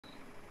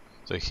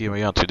So here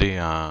we are today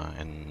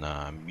in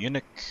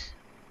Munich.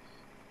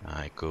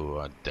 I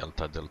go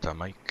Delta Delta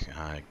Mike,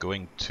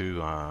 going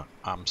to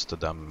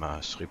Amsterdam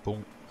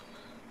Schiphol.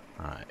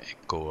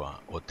 Echo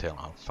Hotel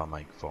Alpha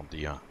Mike for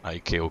the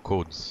ICAO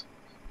codes.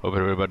 Hope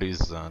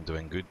everybody's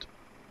doing good.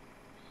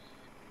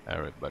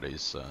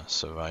 Everybody's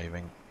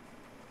surviving.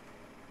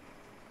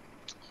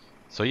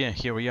 So yeah,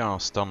 here we are,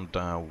 stand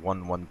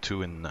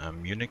 112 in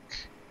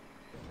Munich.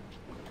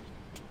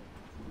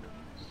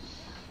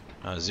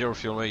 Zero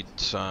fuel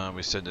weight,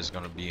 we said is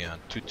going to be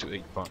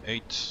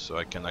 228.8, so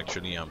I can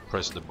actually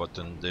press the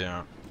button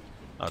there.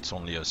 That's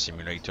only a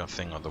simulator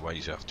thing,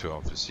 otherwise you have to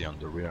obviously on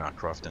the rear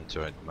aircraft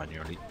enter it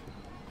manually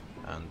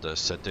and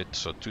set it.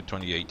 So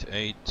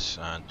 228.8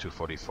 and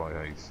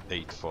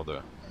 245.8 for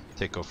the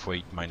takeoff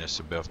weight minus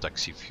the berth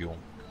taxi fuel.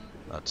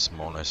 That's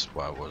more or less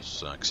what I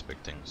was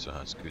expecting, so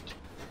that's good.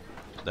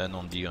 Then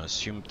on the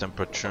assumed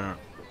temperature,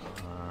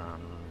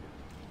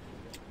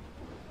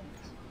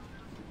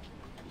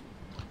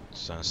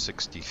 it's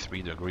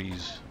 63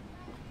 degrees.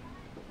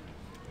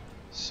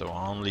 So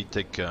I only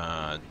take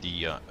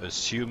the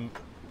assume,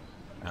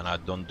 and I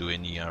don't do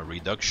any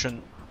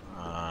reduction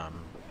on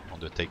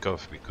the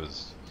takeoff,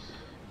 because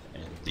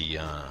in the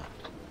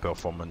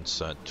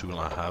performance tool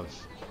I have,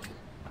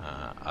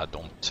 I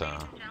don't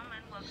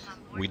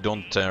we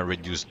don't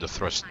reduce the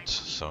thrust.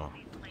 So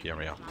here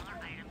we are,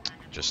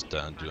 just do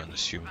an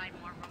assume.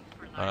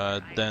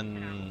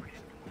 Then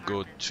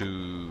go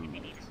to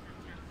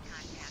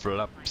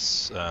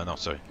flaps, no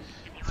sorry,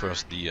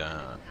 first the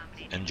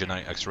engine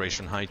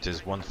acceleration height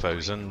is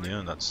 1000,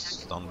 yeah, that's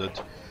standard,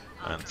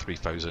 and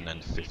 3000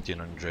 and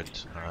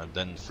 1500.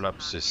 Then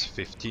flaps is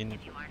 15.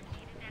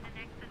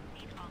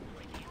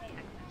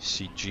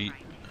 CG,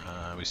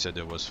 we said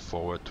it was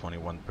forward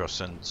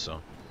 21%,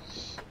 so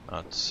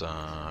that's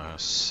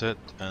set.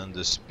 And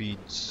the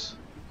speeds,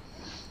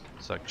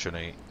 it's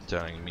actually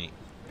telling me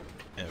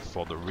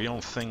for the real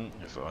thing,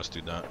 if I was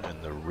to do that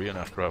in the real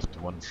aircraft,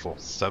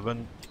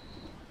 147,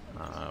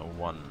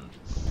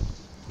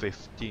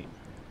 150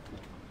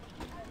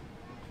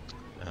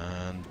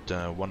 and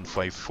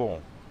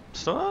 154,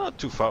 so not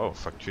too far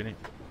off actually.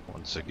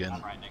 Once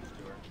again,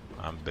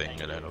 I'm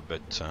being a little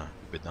bit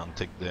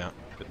pedantic there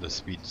with the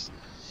speeds,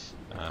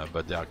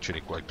 but they're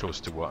actually quite close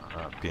to what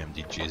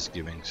PMDG is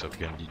giving, so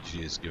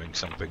PMDG is giving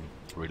something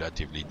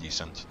relatively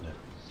decent there.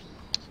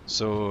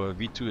 So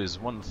V2 is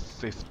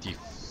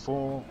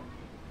 154,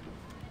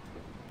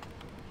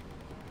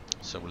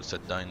 so we'll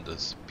set down the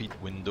speed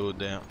window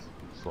there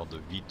for the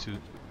V2.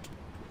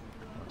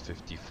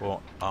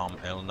 154, arm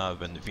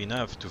LNAV and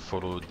VNAV to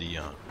follow the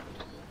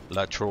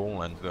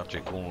lateral and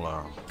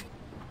vertical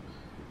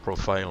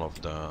profile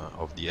of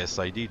the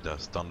SID, the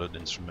standard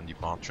instrument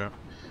departure.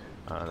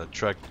 The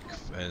track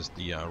is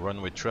the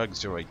runway track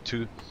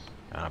 082,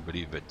 and I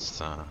believe it's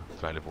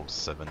flight level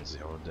 70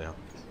 there.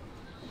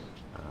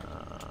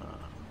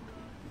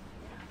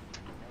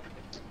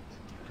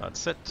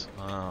 That's it.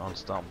 I'll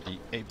start the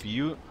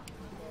APU.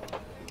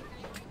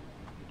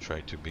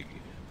 Try to be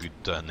good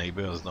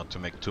neighbors, not to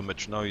make too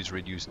much noise,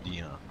 reduce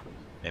the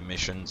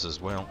emissions as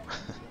well.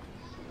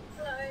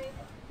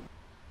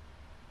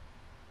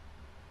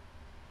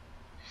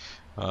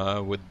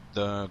 With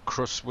the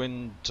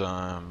crosswind,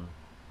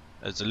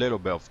 it's a little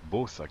bit of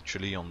both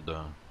actually on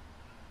the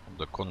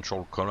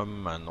control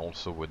column and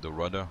also with the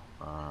rudder.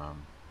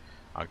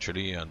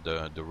 Actually,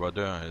 the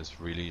rudder is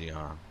really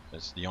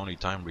it's the only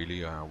time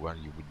really where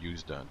you would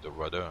use the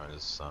rudder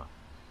is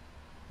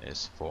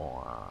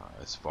for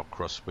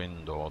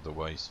crosswind, or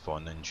otherwise for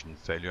an engine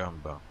failure,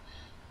 but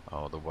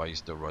otherwise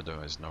the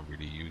rudder is not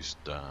really used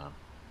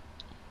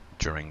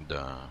during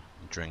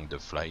the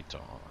flight,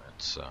 or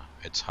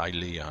it's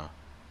highly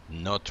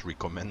not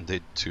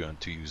recommended to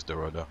use the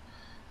rudder,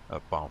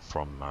 apart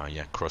from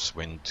yeah,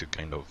 crosswind to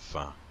kind of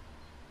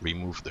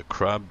remove the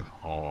crab,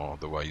 or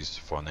otherwise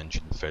for an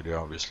engine failure,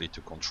 obviously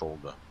to control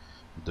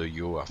the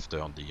yaw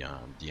after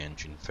the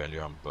engine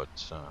failure,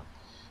 but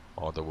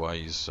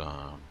otherwise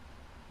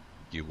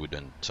you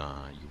wouldn't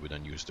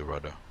use the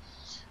rudder.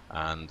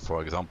 And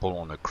for example,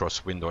 on a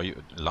crosswind or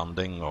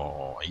landing,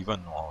 or even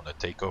on a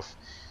takeoff,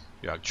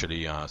 you're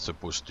actually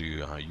supposed to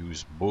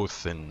use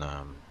both in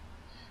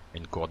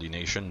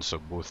coordination, so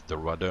both the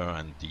rudder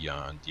and the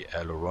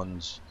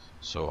ailerons.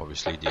 So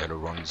obviously the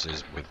ailerons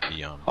is with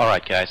the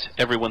Alright guys,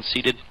 everyone's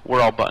seated,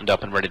 we're all buttoned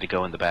up and ready to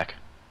go in the back.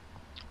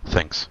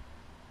 Thanks.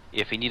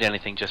 If you need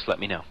anything, just let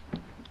me know.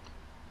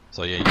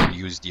 So yeah,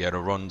 you use the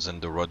ailerons and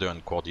the rudder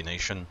in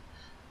coordination,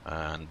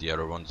 and the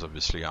ailerons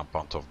obviously are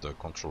part of the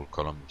control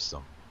column.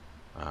 So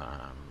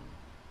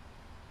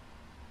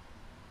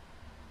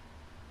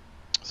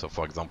so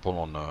for example,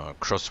 on a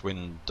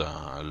crosswind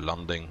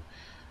landing,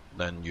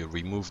 then you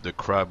remove the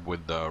crab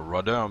with the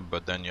rudder,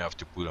 but then you have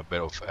to put a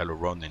bit of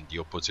aileron in the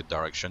opposite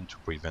direction to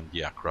prevent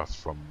the aircraft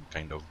from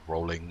kind of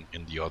rolling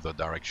in the other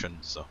direction.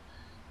 So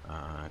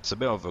it's a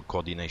bit of a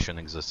coordination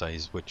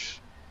exercise, which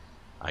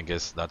I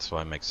guess that's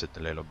why it makes it a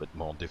little bit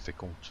more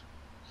difficult.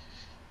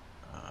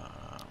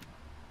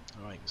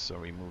 Alright, so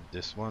remove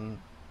this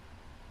one.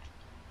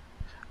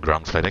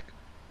 Ground flight deck.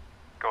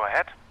 Go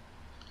ahead.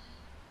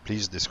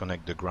 Please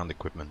disconnect the ground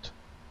equipment.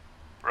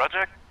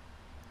 Roger.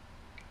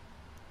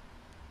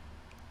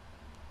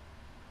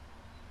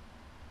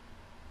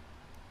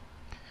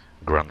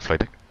 Ground flight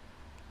deck.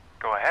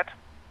 Go ahead.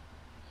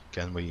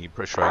 Can we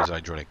pressurize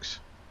hydraulics?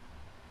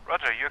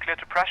 Roger, you're clear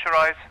to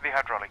pressurize the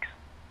hydraulics.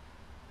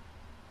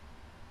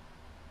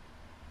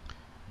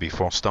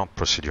 Before start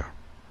procedure.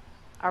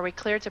 Are we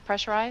cleared to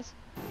pressurize?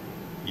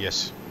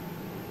 Yes.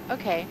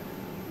 Okay.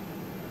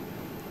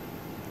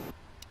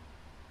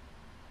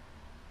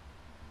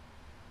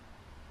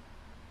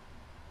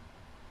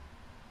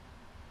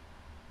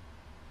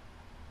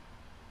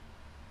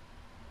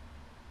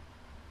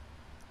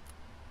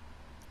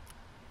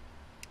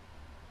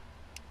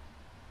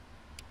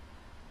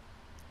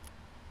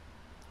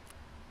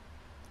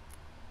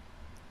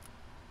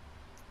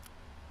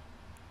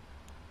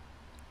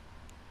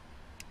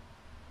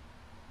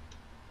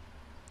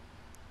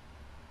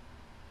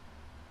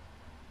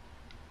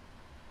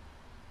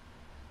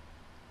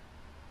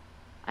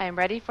 I am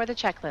ready for the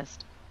checklist.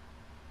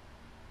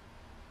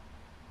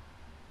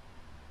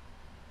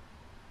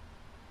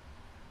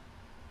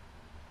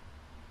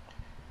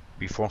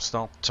 Before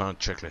start,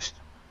 checklist.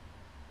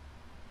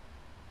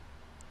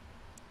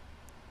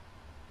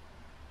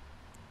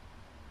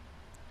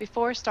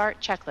 Before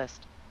start checklist.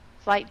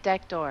 Flight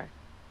deck door.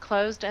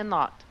 Closed and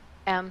locked.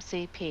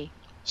 MCP.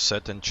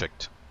 Set and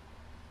checked.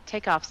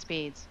 Takeoff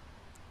speeds.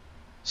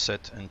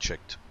 Set and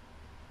checked.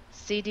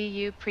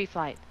 CDU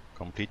pre-flight.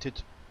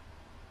 Completed.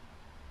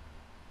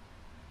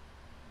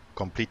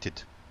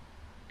 Completed.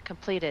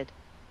 Completed.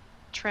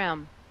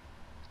 Trim.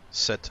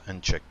 Set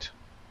and checked.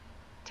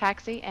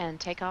 Taxi and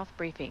takeoff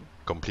briefing.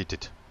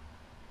 Completed.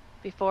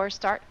 Before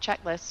start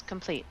checklist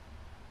complete.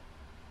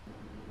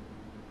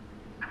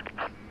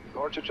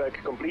 Departure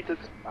check completed.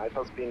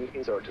 Bypass pin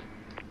inserted.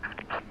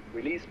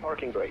 Release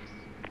parking brakes.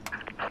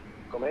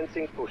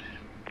 Commencing push.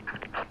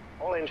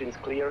 All engines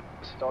clear.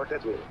 Start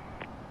at will.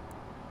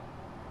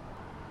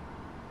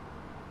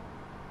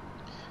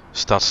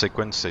 Start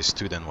sequence is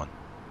 2 then 1.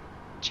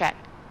 Check.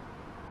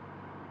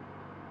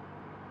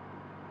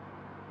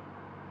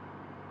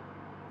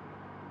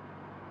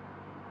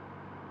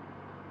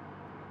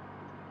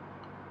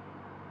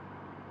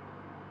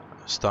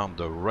 Start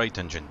the right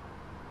engine.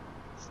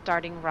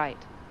 Starting right.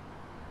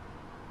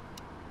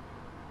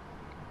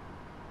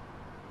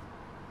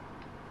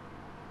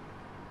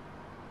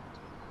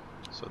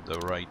 So the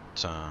right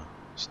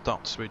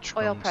start switch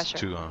Oil comes pressure.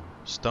 to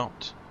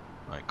start,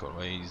 like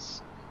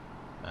always,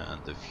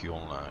 and the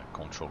fuel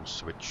control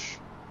switch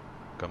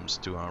comes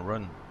to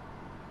run.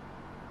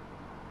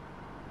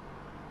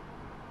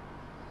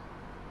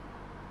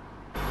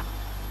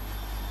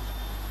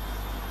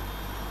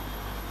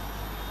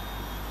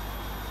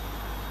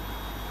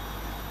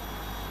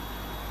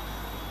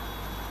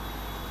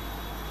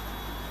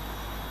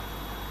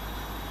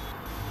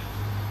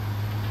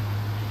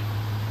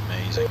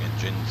 Amazing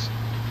engines.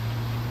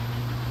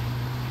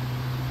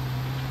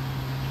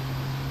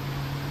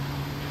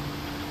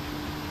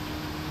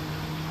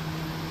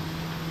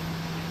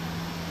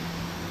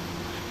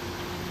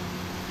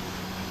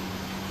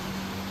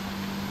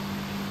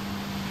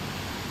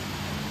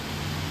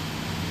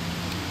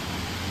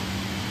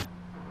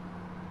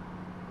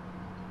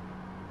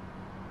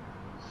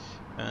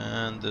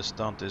 And the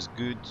start is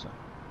good.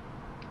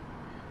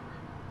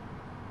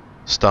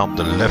 Start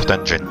the left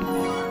engine.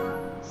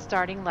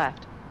 Starting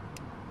left.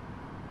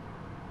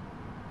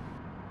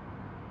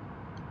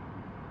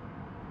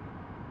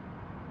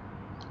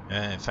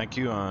 Thank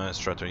you,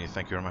 Strategy.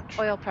 Thank you very much.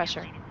 Oil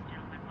pressure.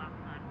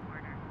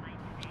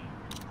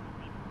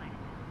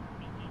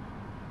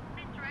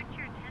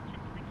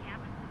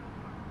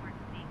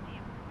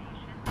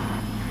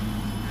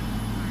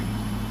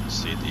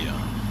 See the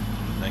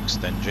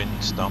next engine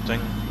starting,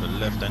 the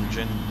left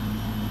engine.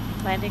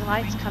 Landing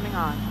lights coming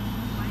on.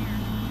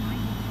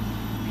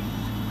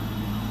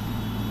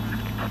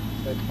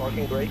 Set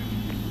parking brake.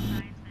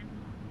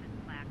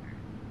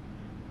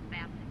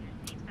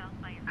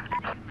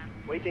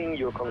 Waiting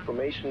your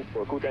confirmation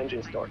for good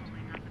engine start.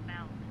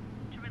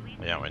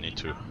 Yeah, we need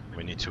to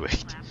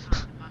wait.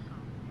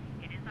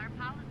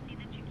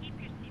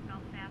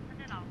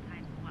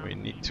 We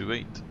need to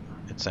wait.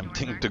 It's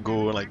tempting to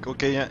go like,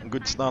 okay, yeah,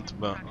 good start,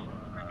 but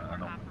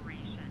no.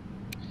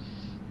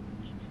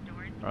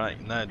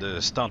 Right, now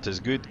the start is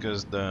good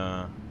because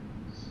the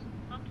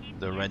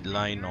red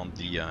line on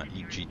the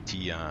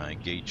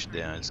EGT gauge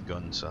there is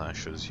gone, so that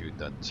shows you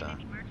that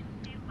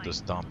the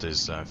start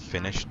is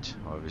finished.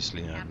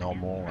 Obviously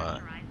normal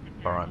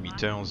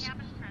parameters,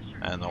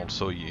 and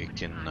also you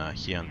can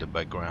hear in the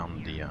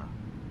background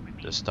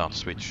the start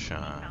switch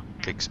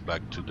clicks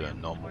back to the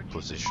normal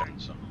position.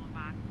 So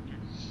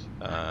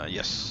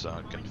yes,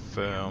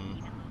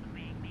 confirm.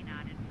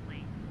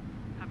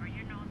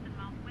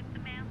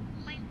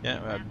 Yeah,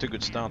 we have 2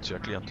 good starts. You're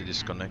clear to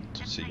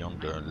disconnect. See you on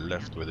the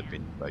left with the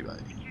pin. Bye bye.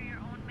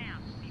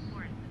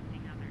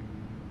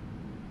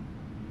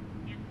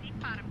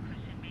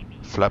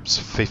 Flaps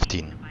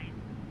 15.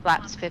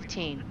 Flaps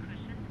 15.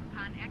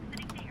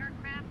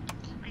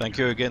 Thank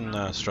you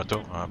again,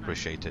 Strato. I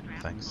appreciate it.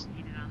 Thanks.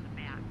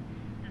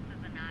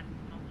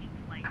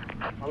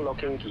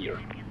 Unlocking gear.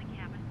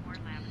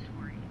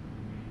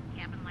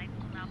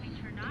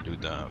 Do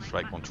the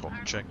flight control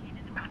check.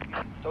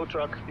 Tow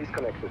truck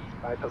disconnected.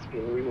 Bypass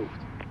pin removed.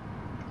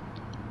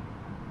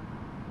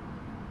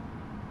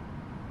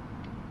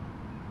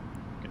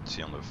 You can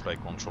see on the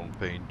flight control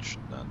page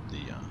that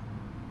the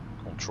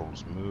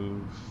controls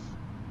move.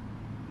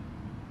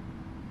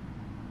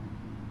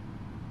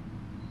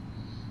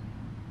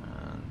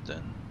 And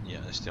then, yeah,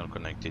 it's still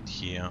connected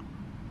here.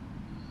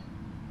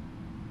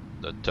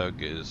 The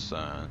tug is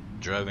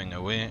driving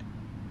away,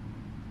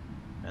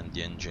 and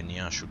the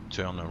engineer should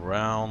turn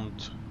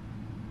around,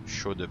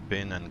 show the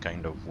pin, and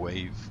kind of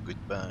wave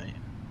goodbye.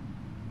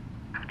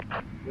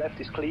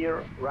 Left is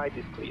clear, right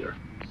is clear.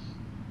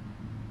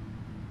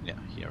 Yeah,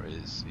 here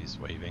he's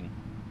waving.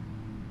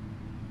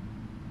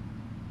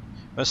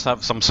 Must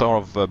have some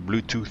sort of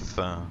Bluetooth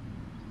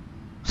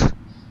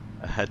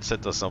a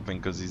headset or something,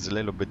 because he's a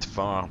little bit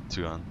far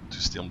to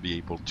still be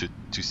able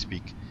to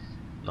speak.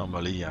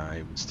 Normally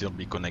I would still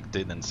be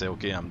connected and say,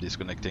 okay, I'm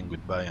disconnecting,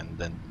 goodbye, and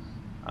then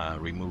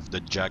remove the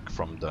jack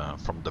from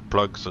the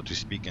plug, so to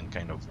speak, and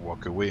kind of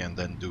walk away, and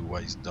then do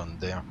what is done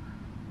there,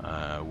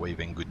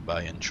 waving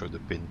goodbye and show the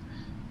pin,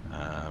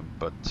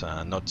 but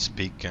not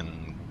speak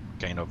and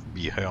kind of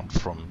be heard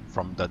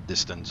from that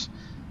distance.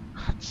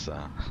 It's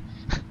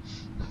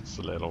it's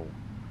a little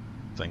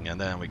thing. And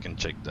then we can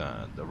check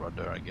the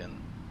rudder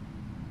again.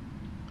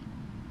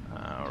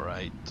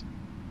 Right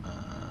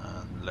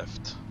and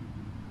left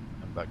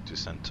and back to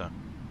center.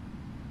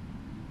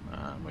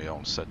 We're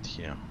all set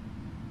here.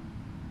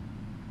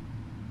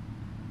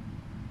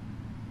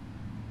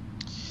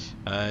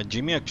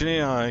 Jimmy,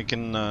 actually I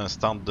can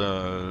start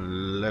the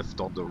left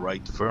or the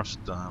right first.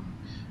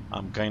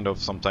 I'm kind of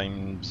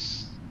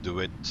sometimes do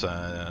it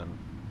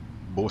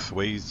both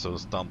ways, so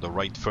start the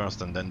right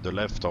first and then the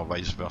left, or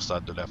vice versa,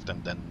 the left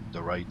and then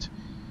the right.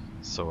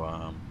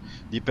 So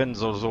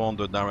depends also on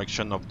the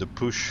direction of the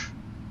push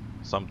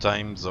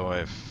sometimes, or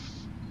if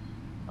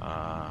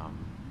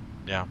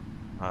yeah,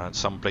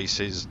 some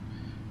places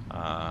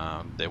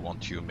they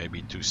want you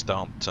maybe to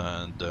start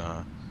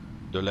the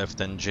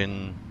left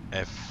engine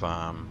if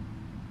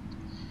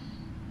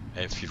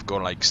you've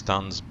got like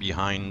stands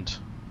behind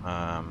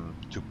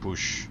to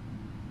push,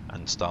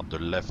 and start the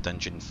left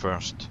engine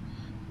first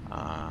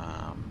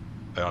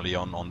early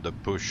on the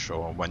push,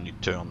 or when you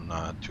turn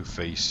to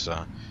face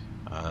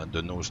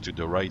the nose to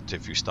the right.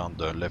 If you start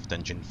the left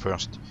engine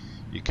first,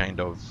 you kind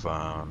of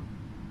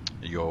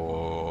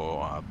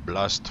your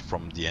blast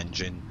from the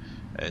engine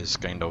is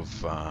kind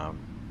of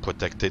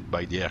protected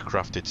by the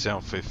aircraft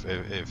itself,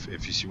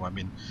 if you see what I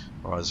mean,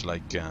 whereas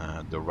like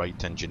the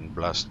right engine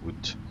blast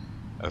would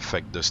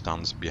affect the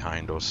stands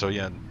behind. Also,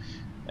 yeah,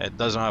 it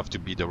doesn't have to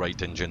be the right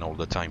engine all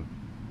the time.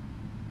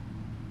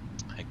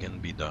 It can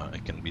be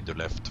the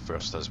left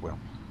first as well.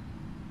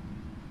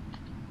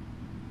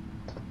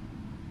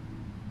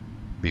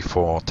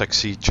 Before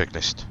taxi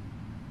checklist.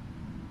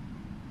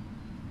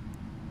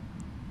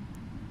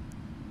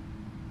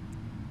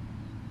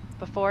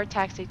 Before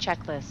taxi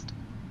checklist.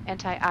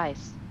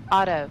 Anti-ice.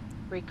 Auto.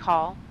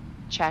 Recall.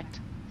 Checked.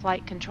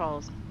 Flight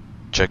controls.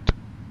 Checked.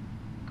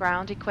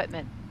 Ground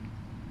equipment.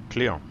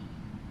 Clear.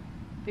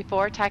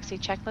 Before taxi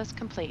checklist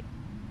complete.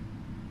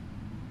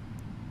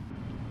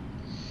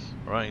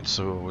 Right,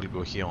 so we'll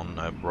go here on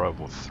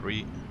Bravo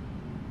 3.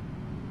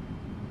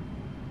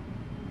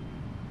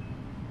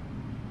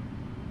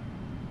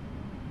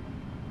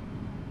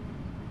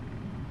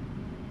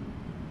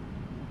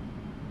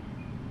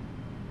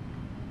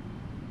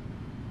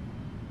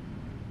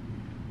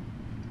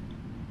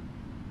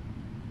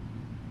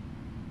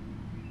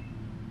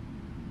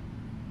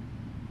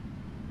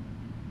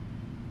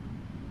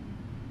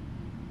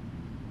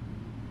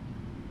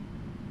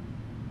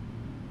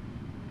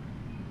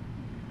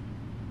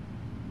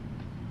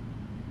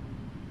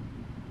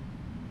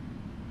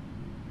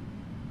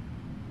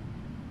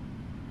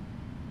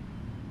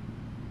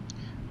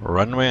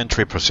 Runway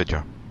entry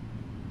procedure.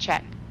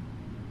 Check.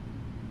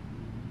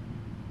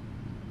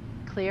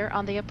 Clear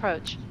on the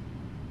approach.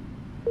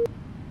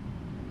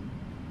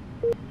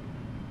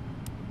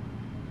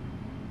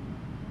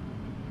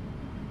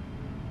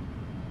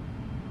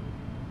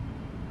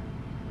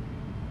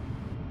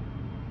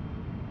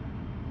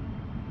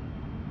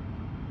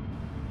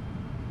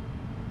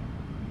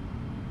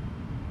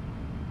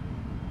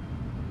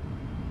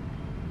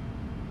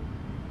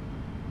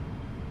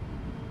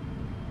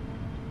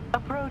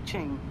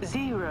 Approaching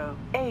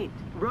 08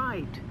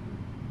 right.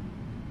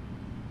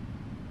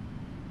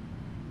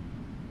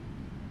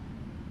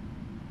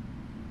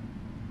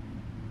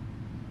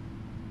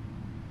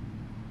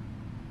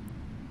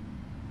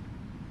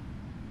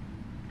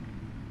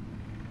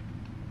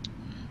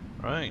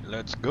 Right,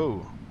 let's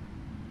go.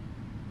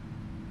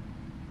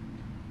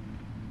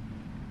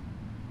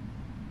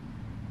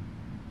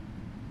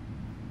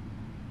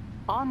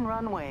 On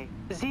runway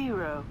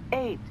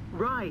 08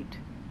 right.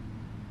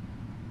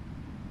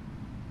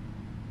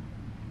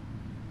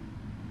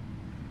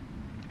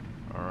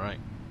 Alright.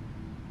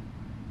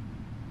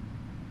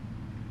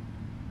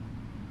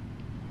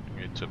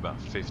 it to about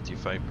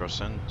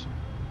 55%.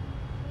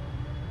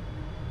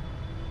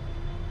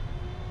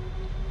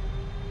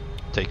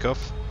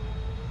 Takeoff.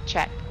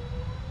 Check.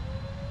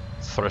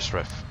 Thrust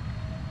ref.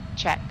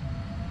 Check.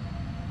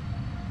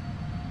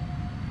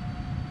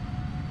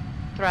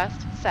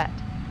 Thrust set.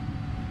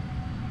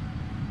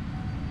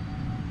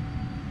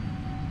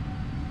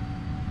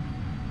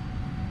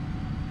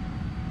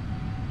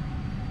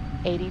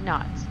 $80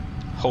 knots.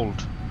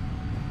 Hold.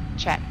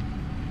 Check.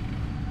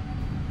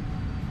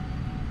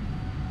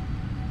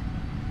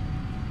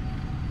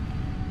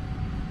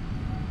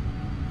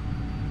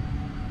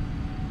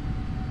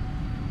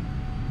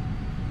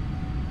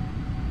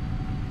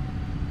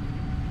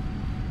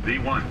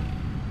 V1.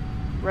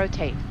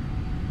 Rotate.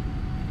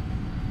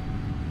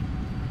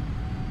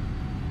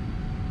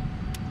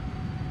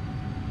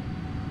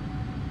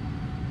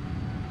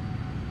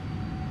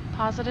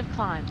 Positive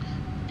climb.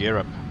 Gear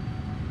up.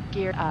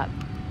 Gear up.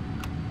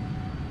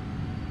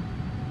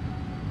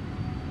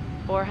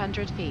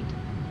 400 feet.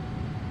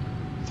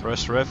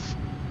 Thrust ref.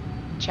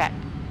 Check.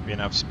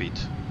 Enough speed.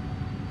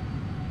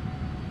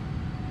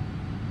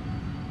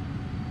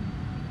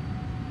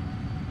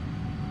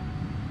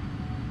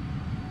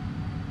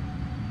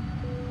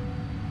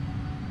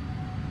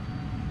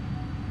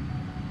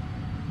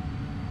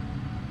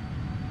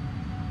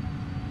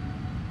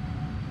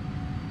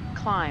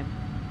 Climb.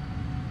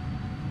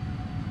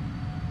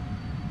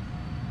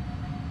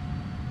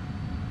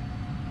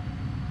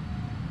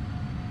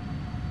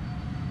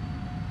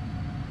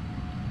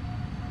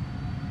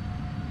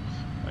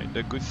 Right,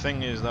 the good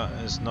thing is that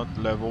it's not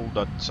leveled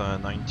at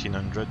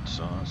 1900,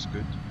 so that's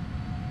good.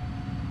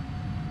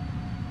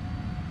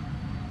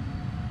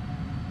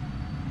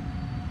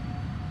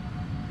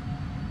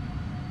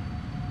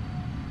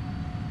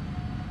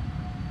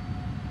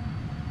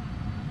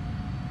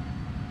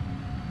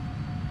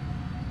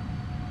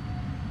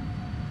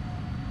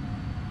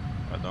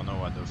 I don't know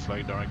what the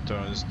flight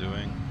director is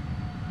doing.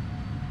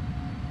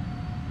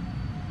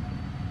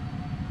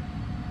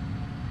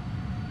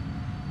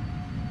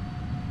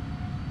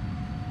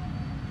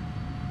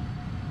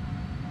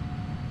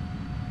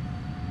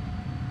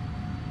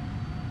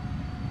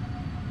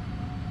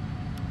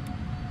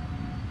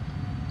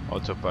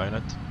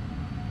 Autopilot.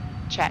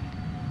 Check.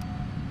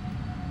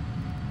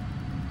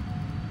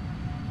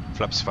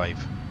 Flaps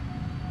 5.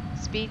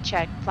 Speed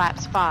check.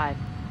 Flaps 5.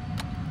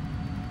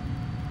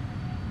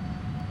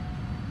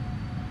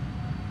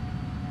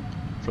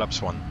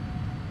 Flaps 1.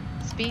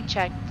 Speed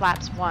check.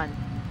 Flaps 1.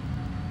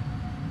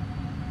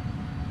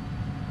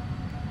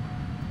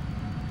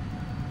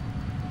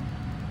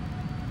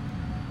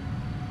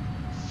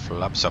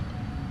 Flaps up.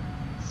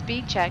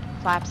 Speed check.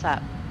 Flaps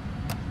up.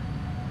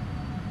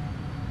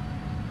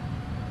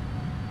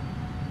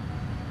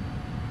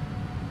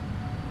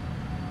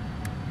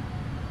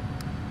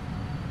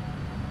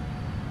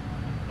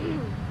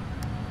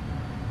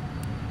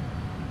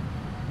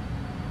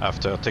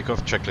 After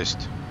takeoff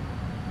checklist.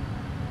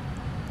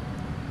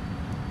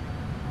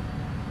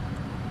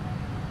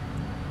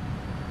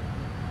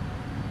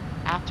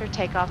 After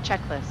takeoff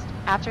checklist.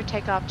 After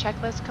takeoff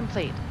checklist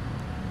complete.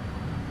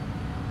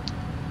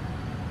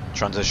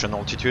 Transition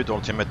altitude,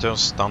 altimeter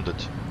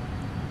standard.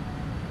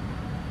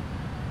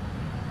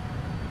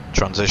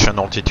 Transition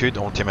altitude,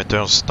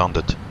 altimeter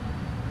standard.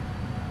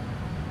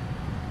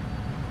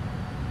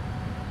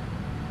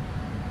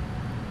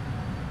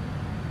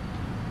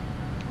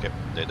 Okay,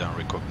 they don't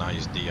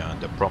recognize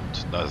the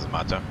prompt, doesn't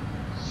matter.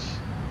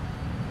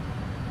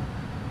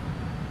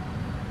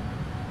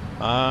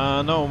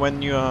 No,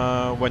 when you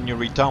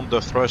retard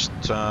the thrust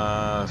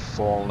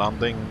for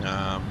landing,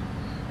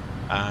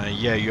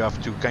 yeah, you have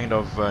to kind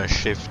of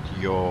shift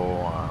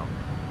your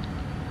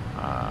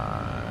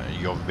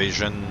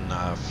vision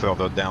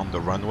further down the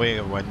runway.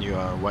 When you're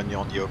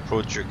on the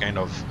approach, you're kind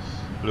of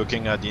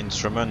looking at the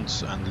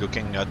instruments and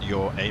looking at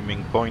your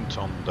aiming point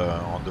on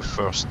the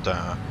first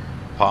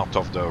part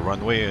of the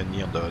runway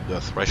near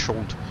the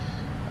threshold.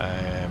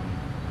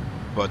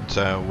 But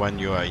when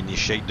you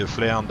initiate the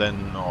flare,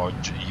 then, or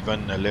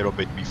even a little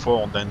bit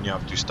before, then you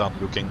have to start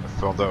looking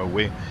further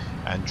away.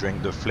 And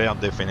during the flare,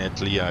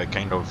 definitely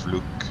kind of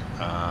look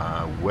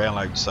well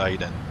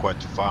outside and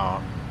quite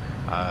far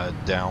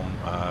down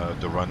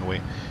the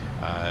runway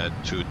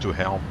to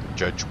help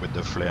judge with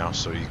the flare.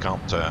 So you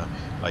can't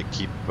like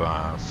keep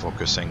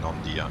focusing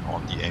on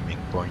the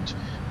aiming point.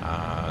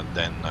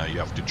 Then you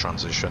have to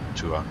transition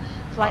to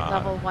Flight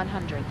level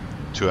 100.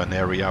 To an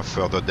area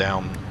further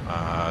down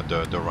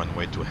the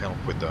runway to help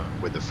with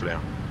the flare.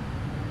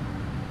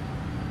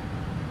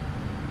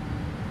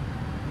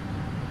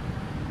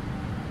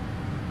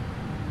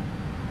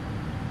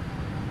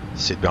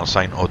 Seatbelt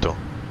sign auto.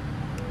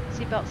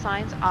 Seatbelt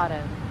signs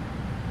auto.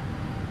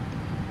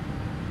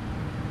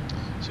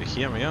 So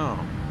here we are,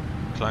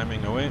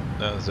 climbing away.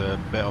 There's a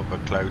bit of a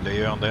cloud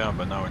layer there,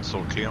 but now it's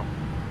all clear.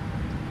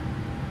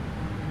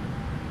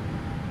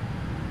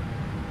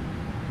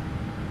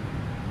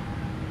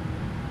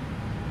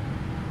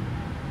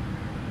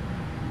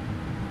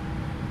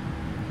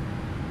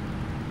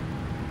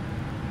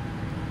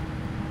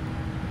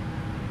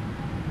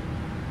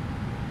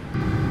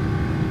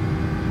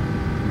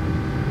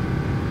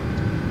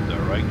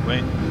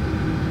 wing,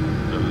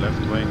 the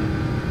left wing,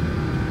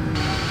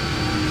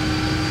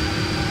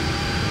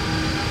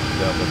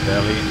 there the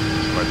belly,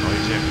 it's quite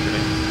noisy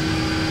actually.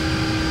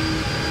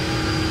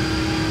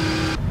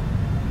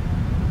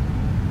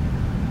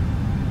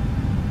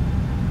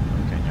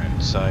 Okay,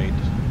 outside.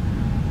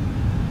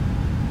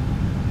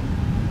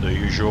 The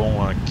usual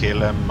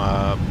KLM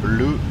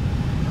blue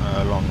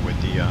along with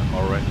the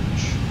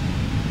orange.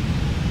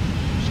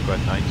 It's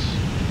quite nice.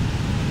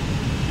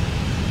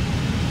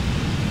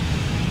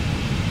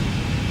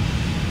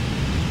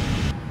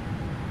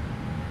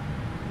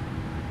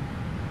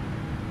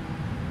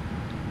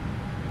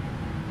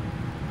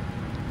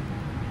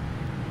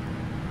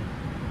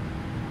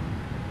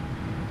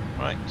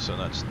 Right, so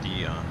that's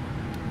the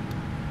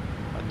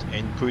at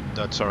input.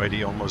 That's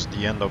already almost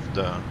the end of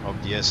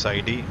the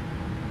SID,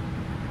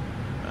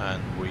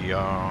 and we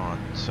are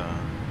at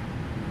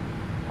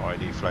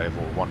already flight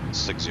level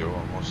 160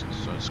 almost,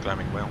 so it's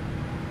climbing well.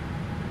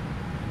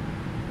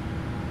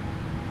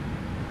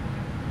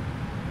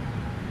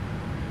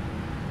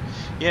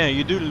 Yeah,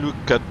 you do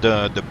look at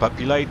the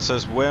puppy lights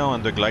as well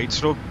and the glide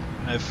slope.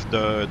 If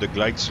the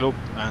glide slope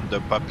and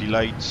the puppy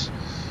lights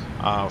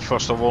are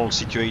first of all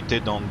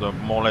situated on the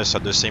more or less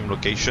at the same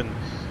location,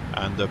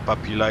 and the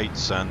puppy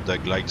lights and the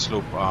glide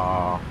slope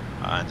are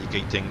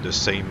indicating the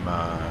same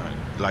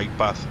glide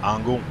path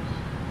angle,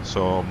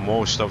 so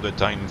most of the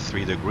time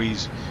 3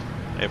 degrees.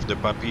 If the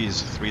puppy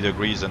is 3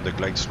 degrees and the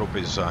glide slope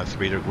is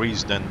 3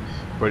 degrees, then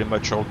pretty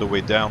much all the way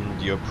down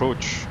the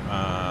approach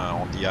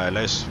on the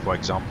ILS, for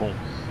example,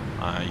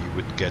 you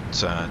would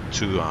get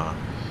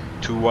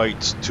two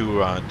whites,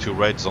 two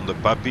reds on the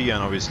puppy,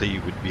 and obviously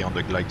you would be on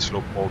the glide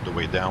slope all the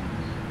way down.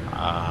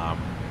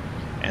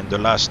 And the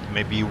last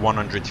maybe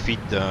 100 feet,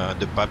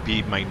 the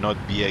puppy might not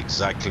be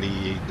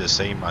exactly the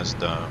same as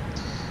the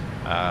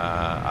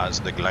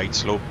glide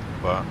slope,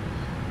 but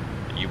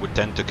you would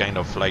tend to kind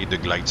of fly the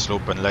glide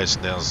slope unless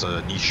there's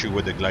an issue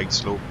with the glide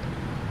slope.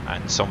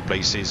 And some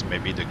places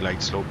maybe the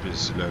glide slope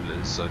is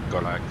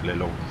got like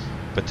little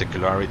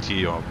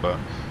particularity, but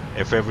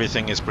if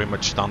everything is pretty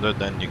much standard,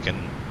 then you can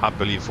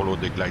happily follow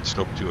the glide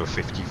slope to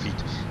 50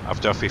 feet.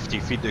 After 50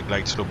 feet the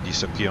glide slope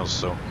disappears,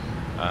 so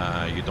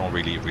you don't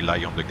really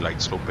rely on the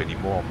glide slope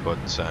anymore.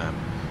 But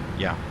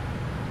yeah,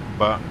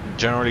 but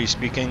generally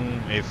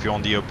speaking, if you're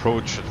on the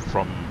approach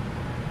from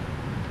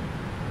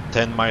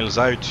 10 miles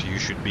out, you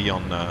should be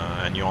on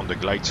and you're on the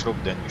glide slope,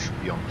 then you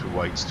should be on 2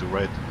 whites, 2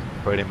 red,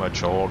 pretty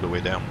much all the way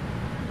down.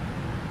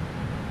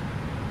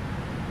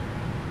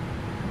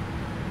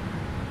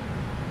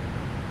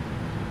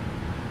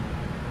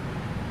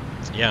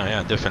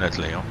 Yeah,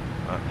 definitely.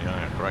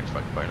 Yeah, correct,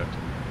 fact pilot.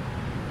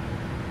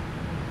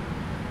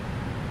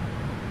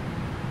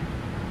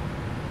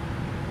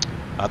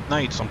 At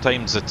night,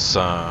 sometimes it's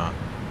at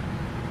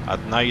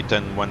night,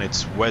 and when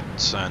it's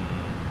wet and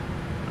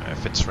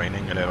if it's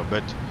raining a little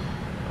bit,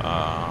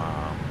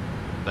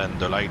 then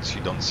the lights,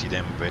 you don't see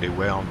them very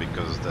well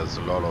because there's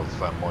a lot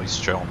of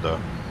moisture on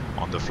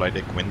the flight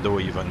deck window,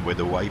 even with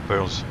the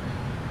wipers.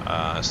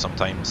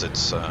 Sometimes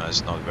it's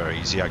not very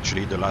easy.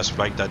 Actually, the last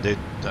flight I did,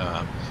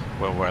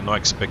 well, we're not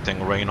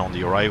expecting rain on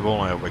the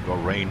arrival, and we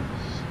got rain,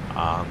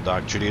 and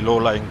actually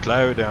low-lying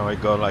cloud, and we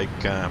got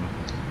like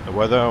the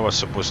weather was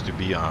supposed to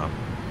be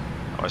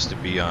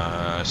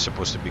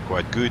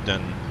quite good,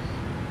 and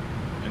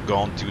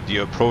gone to the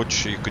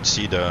approach, you could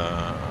see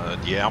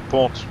the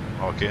airport.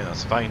 Okay,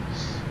 that's fine.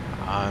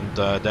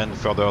 And then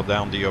further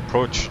down the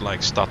approach,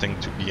 like starting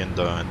to be in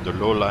the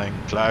low-lying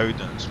cloud,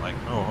 and it's like,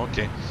 oh,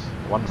 okay,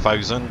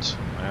 1000,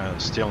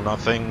 still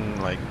nothing.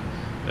 Like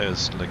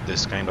there's like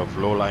this kind of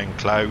low-lying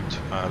cloud,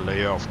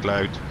 layer of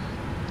cloud.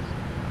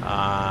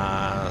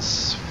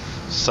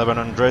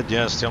 700,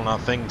 yeah, still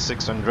nothing.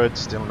 600,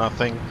 still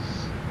nothing.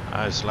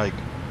 It's like,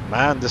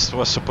 man, this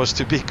was supposed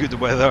to be good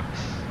weather.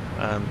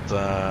 And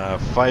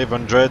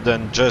 500,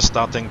 and just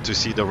starting to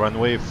see the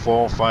runway.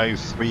 4, 5,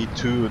 3,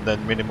 2, and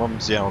then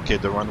minimums. Yeah, okay,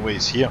 the runway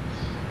is here,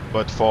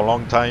 but for a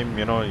long time,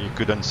 you know, we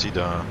couldn't see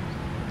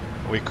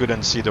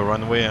the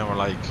runway, and we're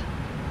like,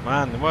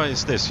 man, what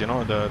is this? You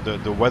know,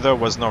 the weather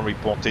was not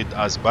reported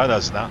as bad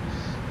as that.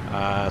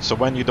 So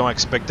when you don't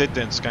expect it,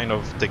 it kind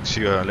of takes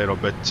you a little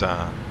bit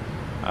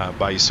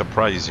by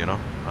surprise, you know.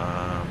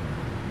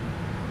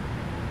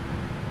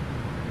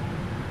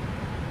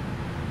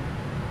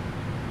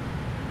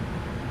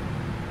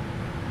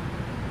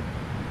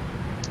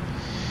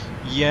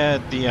 Yeah,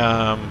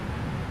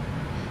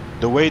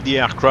 the way the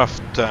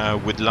aircraft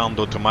would land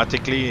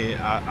automatically,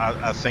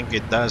 I think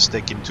it does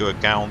take into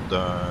account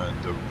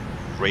the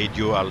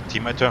radio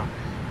altimeter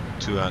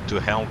to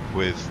help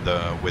with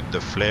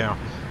the flare.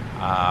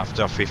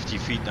 After 50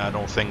 feet, I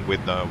don't think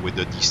with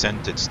the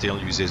descent it still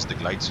uses the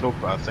glide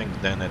slope. I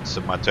think then it's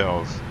a matter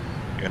of,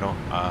 you know,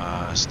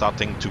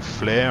 starting to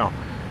flare,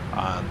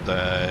 and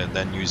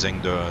then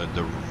using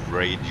the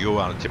radio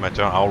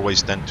altimeter. I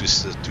always tend to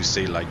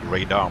say like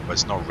radar, but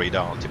it's not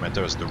radar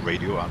altimeter, it's the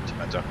radio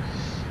altimeter,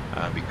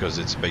 because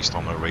it's based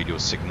on a radio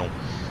signal.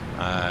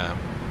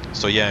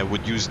 So yeah, I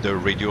would use the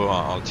radio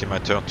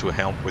altimeter to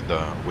help with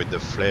the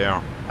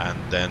flare, and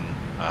then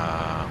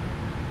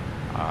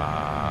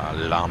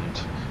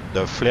land.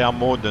 The flare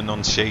mode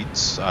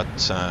enunciates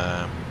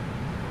at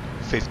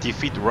 50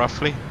 feet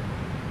roughly,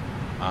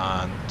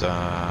 and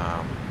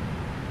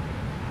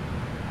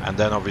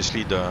then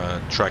obviously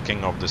the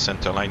tracking of the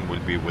center line will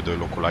be with the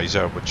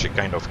localizer, which it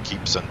kind of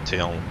keeps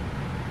until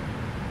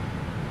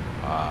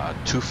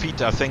 2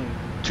 feet, I think.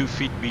 2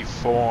 feet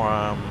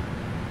before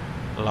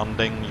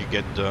landing you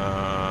get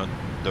the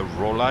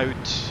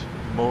rollout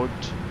mode.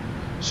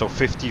 So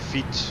 50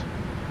 feet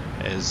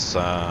is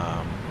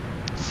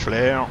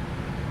flare,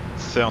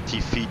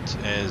 30 feet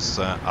is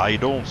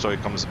idle, so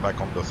it comes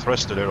back on the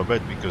thrust a little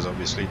bit because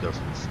obviously the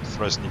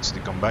thrust needs to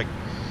come back.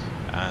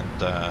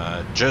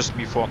 And just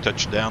before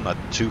touchdown at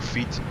 2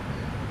 feet,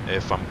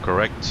 if I'm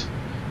correct,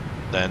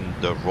 then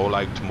the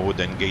rollout mode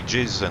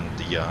engages and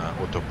the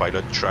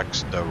autopilot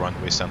tracks the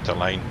runway center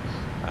line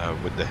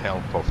with the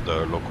help of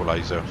the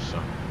localizer. So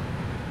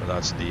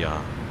that's the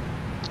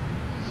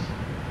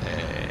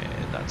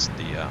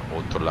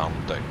auto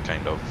land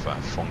kind of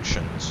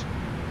functions.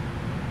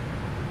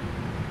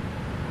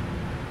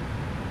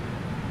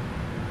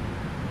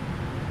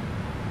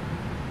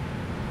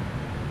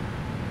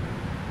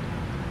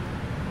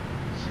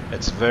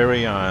 It's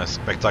very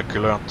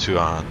spectacular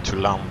to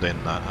land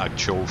in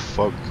actual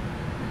fog.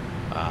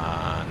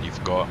 And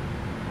you've got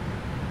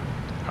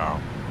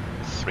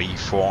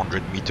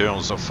 300-400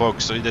 meters of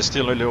fog, so there's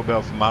still a little bit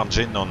of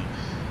margin on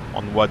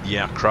what the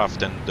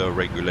aircraft and the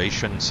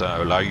regulations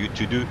allow you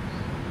to do.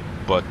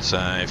 But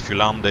if you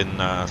land in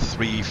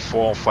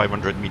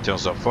 300-500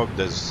 meters of fog,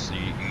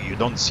 you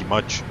don't see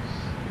much,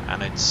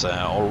 and it's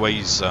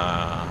always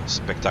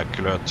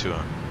spectacular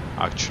to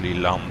actually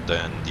land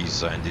in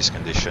these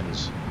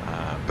conditions,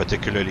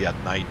 particularly at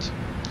night.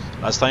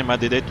 Last time I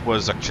did it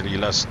was actually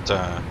about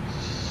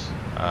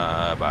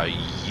a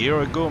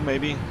year ago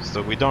maybe,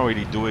 so we don't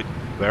really do it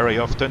very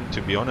often,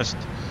 to be honest.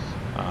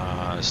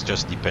 It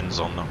just depends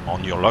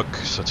on your luck,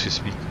 so to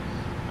speak,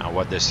 and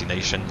what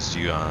destinations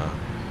you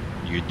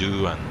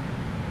do, and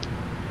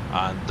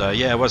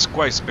yeah, it was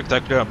quite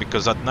spectacular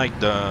because at night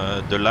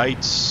the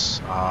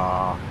lights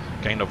are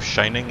kind of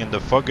shining in the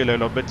fog a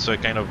little bit, so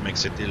it kind of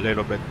makes it a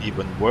little bit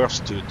even worse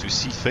to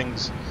see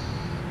things.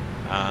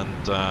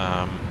 And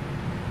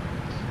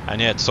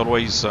yeah, it's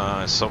always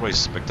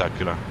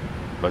spectacular,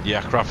 but the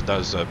aircraft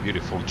does a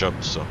beautiful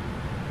job, so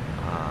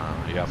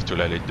you have to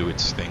let it do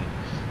its thing.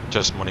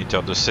 Just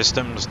monitor the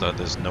systems, that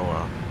there's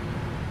no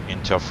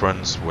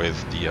interference with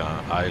the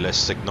ILS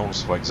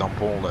signals, for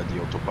example.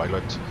 The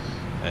autopilot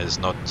is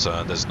not,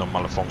 there's no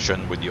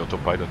malfunction with the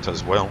autopilot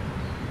as well.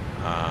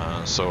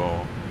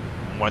 So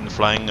when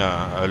flying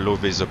a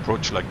low-vis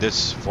approach like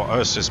this, for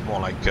us it's more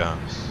like a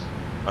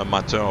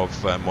matter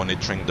of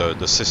monitoring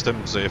the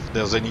systems. If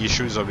there's any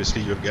issues,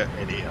 obviously you'll get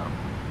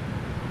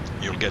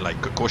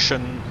like a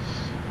caution,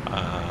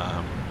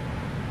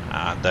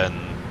 and then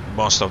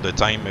most of the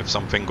time if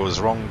something goes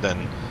wrong,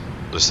 then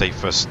the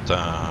safest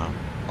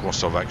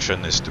course of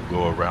action is to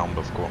go around,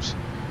 of course.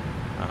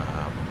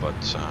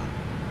 But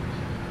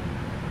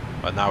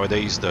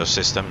nowadays the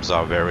systems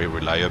are very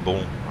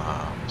reliable,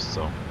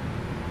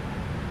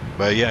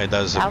 but yeah, it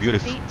does a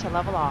beautiful feet to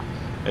level off.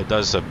 It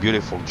does a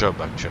beautiful job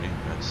actually.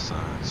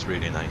 It's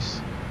really nice.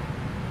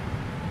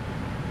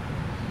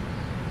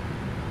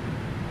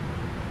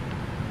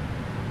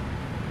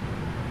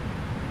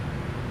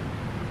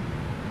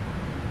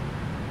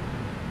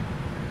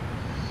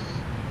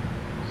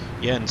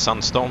 Yeah, and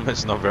sandstorm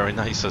is not very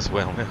nice as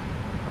well, yeah.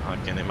 I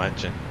can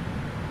imagine.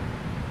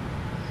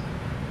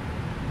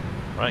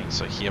 Right,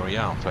 so here we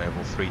are,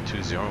 Flyable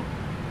 320.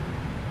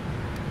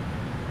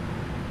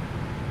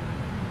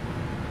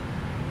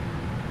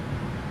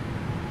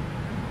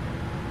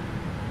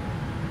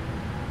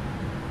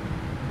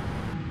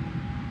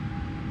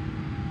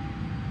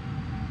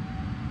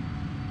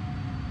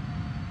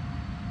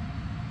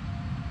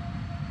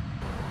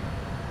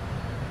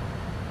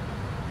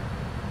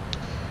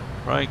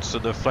 Right, so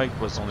the flight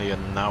was only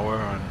an hour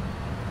and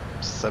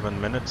 7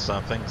 minutes,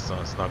 I think, so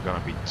it's not gonna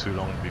be too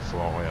long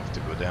before we have to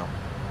go down.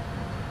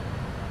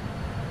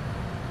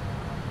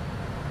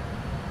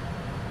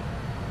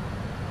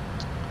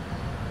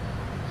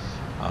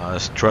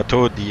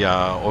 Strato, the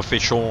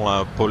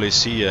official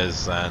policy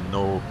is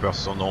no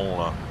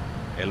personal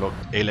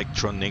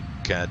electronic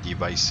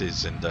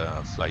devices in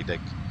the flight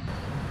deck,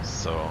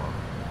 so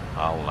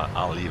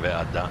I'll leave it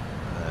at that.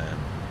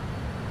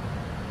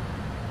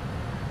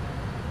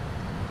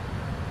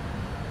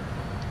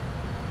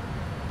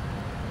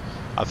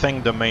 I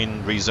think the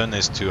main reason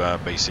is to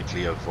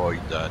basically avoid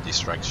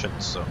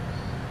distractions. So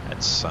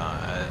it's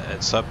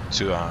up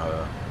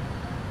to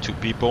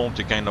people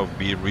to kind of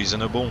be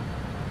reasonable.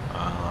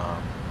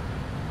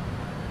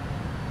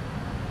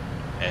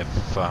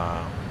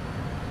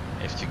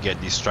 If you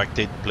get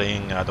distracted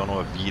playing, I don't know,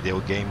 a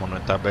video game on a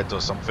tablet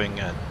or something,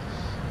 and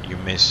you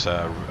miss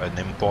an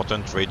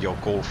important radio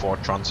call for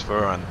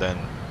transfer, and then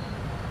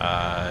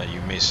you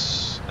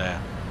miss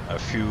a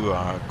few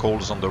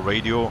calls on the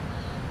radio,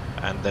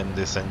 and then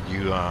they send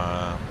you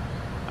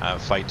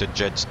fighter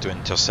jets to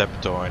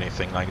intercept or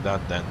anything like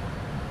that, then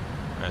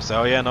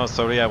So yeah, no,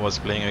 sorry, I was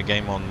playing a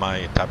game on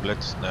my tablet.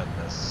 Then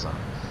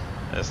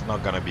it's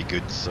not gonna be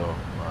good. So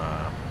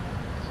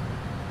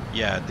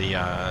yeah, the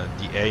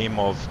aim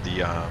of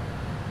the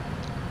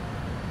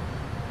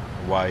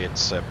why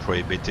it's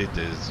prohibited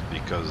is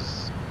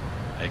because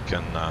it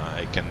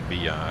can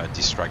be a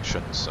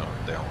distraction. So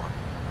they'll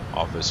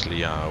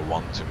obviously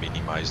want to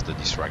minimize the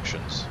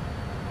distractions.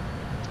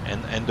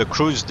 And the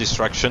cruise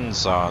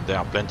distractions there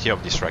are plenty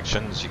of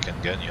distractions you can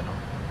get. You know,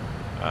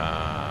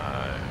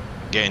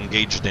 get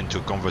engaged into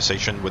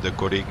conversation with a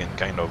colleague and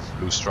kind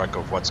of lose track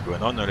of what's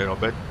going on a little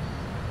bit.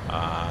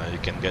 You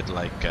can get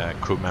like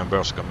crew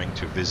members coming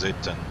to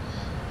visit and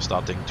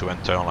starting to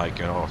enter, like,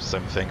 you know,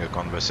 same thing, a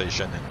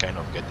conversation, and kind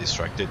of get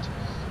distracted.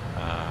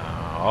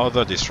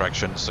 Other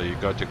distractions, so you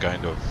got to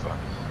kind of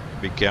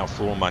be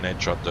careful,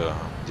 manage other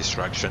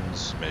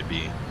distractions.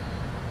 Maybe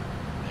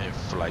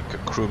if like a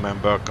crew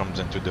member comes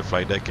into the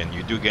flight deck and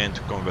you do get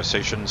into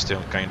conversation,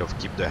 still kind of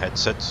keep the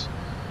headsets,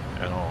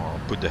 you know,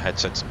 put the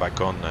headsets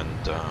back on and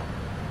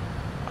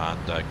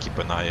keep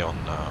an eye on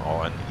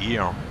or an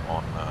ear on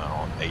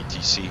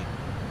ATC.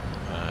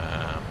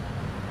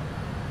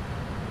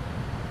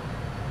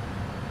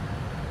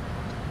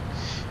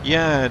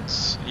 Yeah,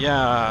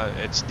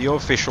 it's the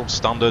official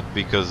standard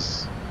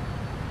because,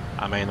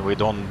 I mean, we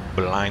don't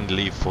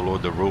blindly follow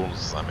the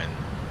rules. I mean,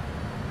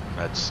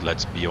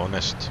 let's be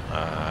honest.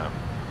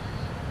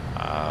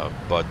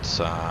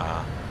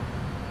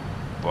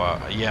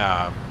 But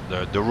yeah,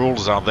 the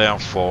rules are there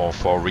for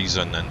a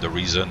reason, and the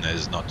reason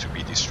is not to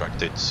be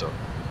distracted. So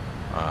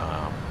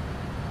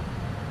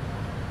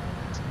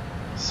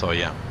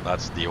yeah,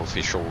 that's the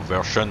official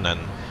version,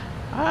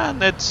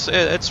 and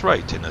it's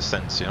right in a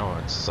sense. You know,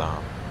 it's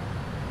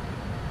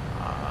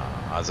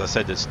as I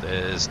said, it's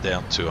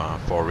there to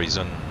for a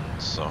reason.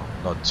 So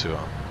not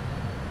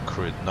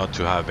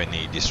to have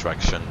any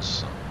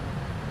distractions.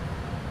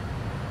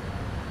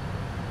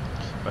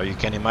 But you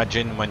can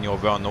imagine when you're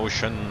over an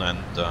ocean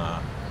and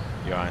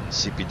you're in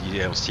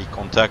CPDLC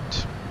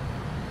contact,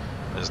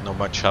 there's not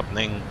much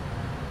happening.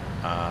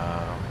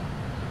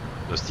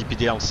 The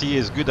CPDLC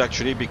is good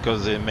actually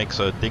because it makes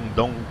a ding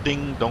dong,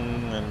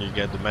 and you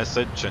get the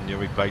message and you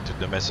reply to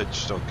the message,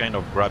 so it kind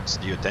of grabs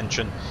the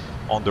attention.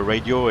 On the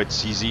radio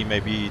it's easy,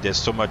 maybe there's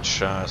so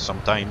much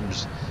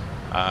sometimes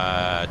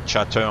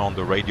chatter on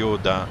the radio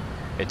that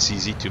it's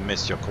easy to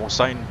miss your call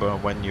sign,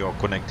 but when you're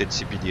connected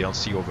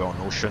CPDLC over an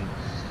ocean,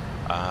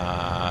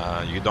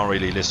 you don't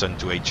really listen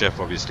to HF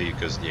obviously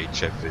because the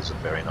HF is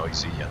very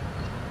noisy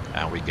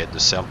and we get the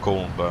cell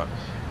call, but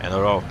in a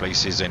lot of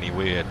places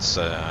anyway it's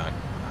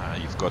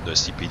you've got the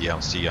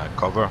CPDLC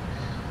cover,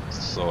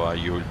 so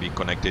you will be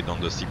connected on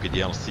the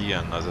CPDLC,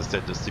 and as I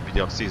said, the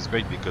CPDLC is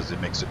great because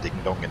it makes a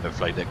ding dong in the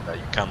flight deck that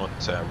you cannot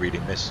really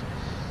miss.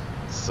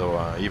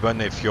 So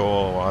even if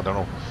you're, I don't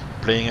know,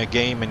 playing a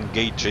game,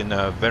 engage in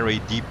a very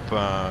deep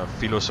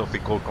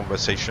philosophical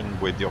conversation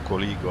with your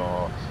colleague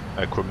or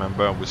a crew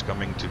member who's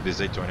coming to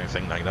visit or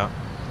anything like that,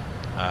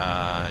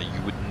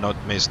 you would not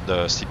miss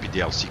the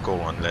CPDLC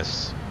call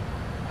unless,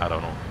 I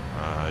don't know,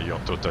 you're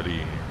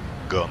totally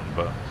gone.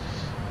 But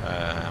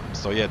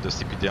so yeah, the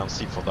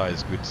CPDLC for that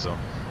is good. So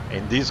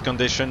in these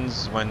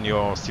conditions, when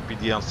you're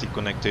CPDLC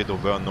connected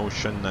over an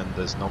ocean and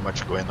there's not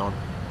much going on,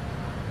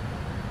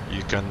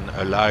 you can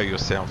allow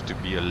yourself to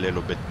be a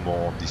little bit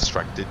more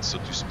distracted, so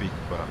to speak.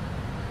 But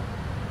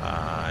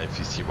if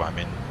you see what I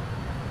mean,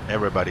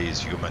 everybody is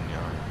human. You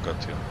know, you've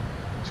got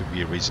to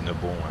be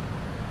reasonable.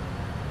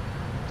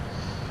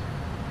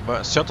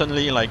 But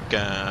certainly, like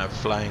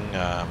flying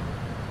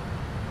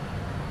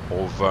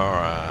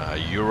over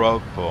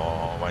Europe,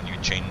 or when you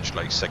change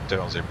like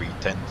sectors every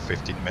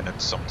 10-15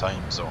 minutes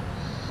sometimes, or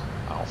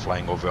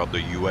flying over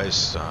the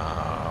US,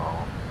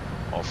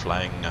 or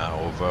flying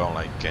over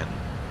like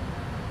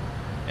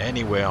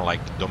anywhere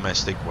like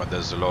domestic where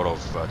there's a lot of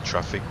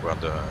traffic, where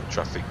the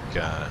traffic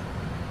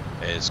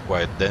is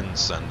quite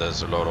dense and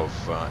there's a lot of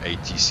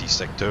ATC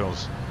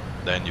sectors,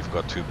 then you've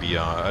got to be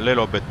a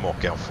little bit more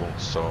careful.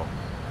 So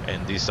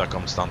in these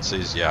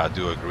circumstances, yeah, I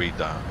do agree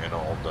that, you know,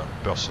 all the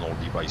personal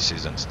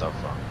devices and stuff.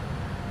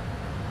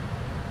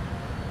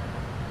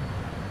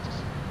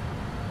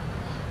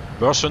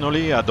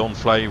 Personally, I don't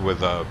fly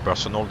with a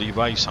personal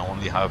device. I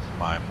only have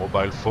my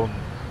mobile phone,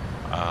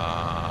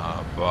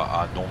 but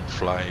I don't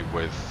fly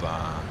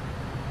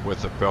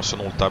with a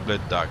personal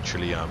tablet that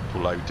actually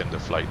pull out in the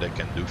flight deck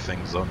and do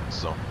things on.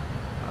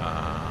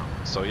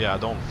 So yeah, I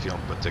don't feel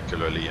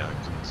particularly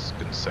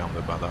concerned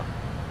about that.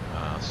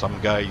 Some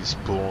guys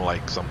pull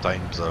like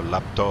sometimes a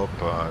laptop,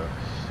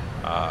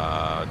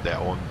 their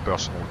own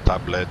personal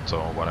tablet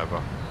or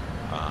whatever,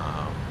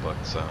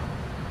 but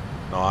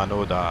no, I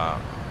know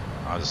that,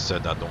 as I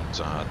said, I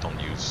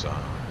don't use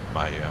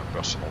my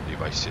personal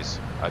devices.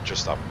 I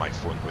just have my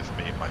phone with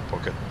me in my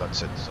pocket,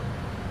 that's it. So